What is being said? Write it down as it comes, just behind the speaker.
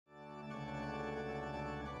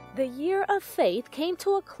The year of faith came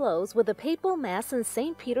to a close with the papal mass in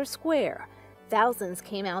St. Peter's Square. Thousands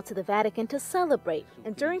came out to the Vatican to celebrate,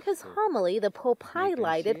 and during his homily, the Pope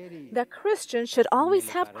highlighted that Christians should always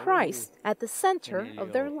have Christ at the center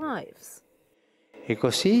of their lives. E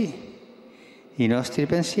così i nostri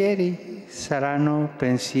pensieri saranno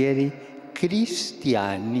pensieri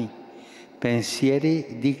cristiani,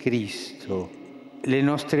 pensieri di Cristo. Le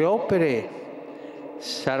nostre opere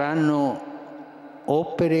saranno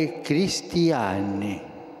opere cristiane,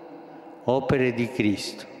 opere di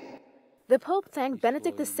Cristo. The Pope thanked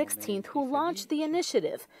Benedict XVI, who launched the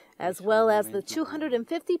initiative, as well as the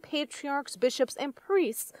 250 patriarchs, bishops, and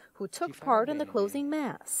priests who took part in the closing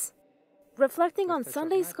Mass. Reflecting on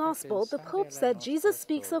Sunday's Gospel, the Pope said Jesus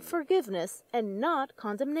speaks of forgiveness and not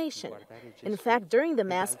condemnation. In fact, during the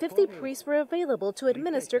Mass, 50 priests were available to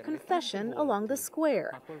administer confession along the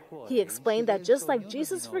square. He explained that just like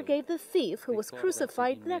Jesus forgave the thief who was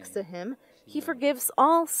crucified next to him, he forgives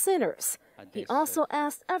all sinners. He also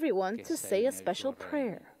asked everyone to say a special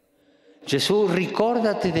prayer. Gesù,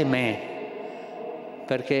 ricordati di me,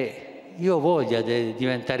 perché io ho voglia di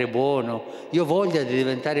diventare buono, io ho voglia di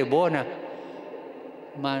diventare buona,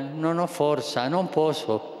 ma non ho forza, non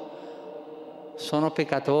posso. Sono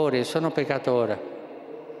peccatore, sono peccatora.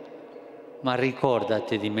 Ma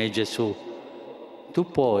ricordati di me, Gesù.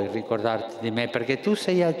 Tu puoi ricordarti di me, perché tu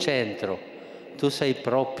sei al centro, tu sei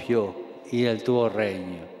proprio nel tuo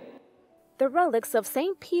regno. The relics of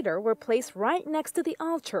St. Peter were placed right next to the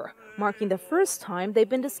altar, marking the first time they've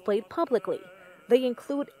been displayed publicly. They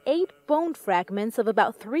include 8 bone fragments of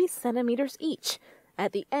about 3 centimeters each.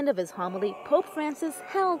 At the end of his homily, Pope Francis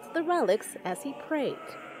held the relics as he prayed.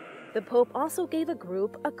 The Pope also gave a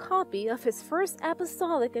group a copy of his first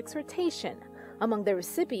apostolic exhortation. Among the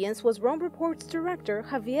recipients was Rome Report's director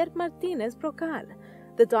Javier Martinez Brocal.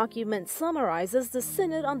 The document summarizes the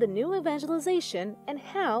Synod on the new evangelization and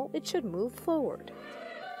how it should move forward.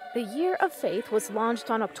 The Year of Faith was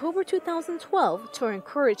launched on October 2012 to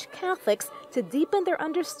encourage Catholics to deepen their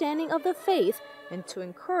understanding of the faith and to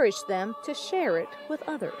encourage them to share it with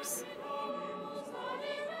others.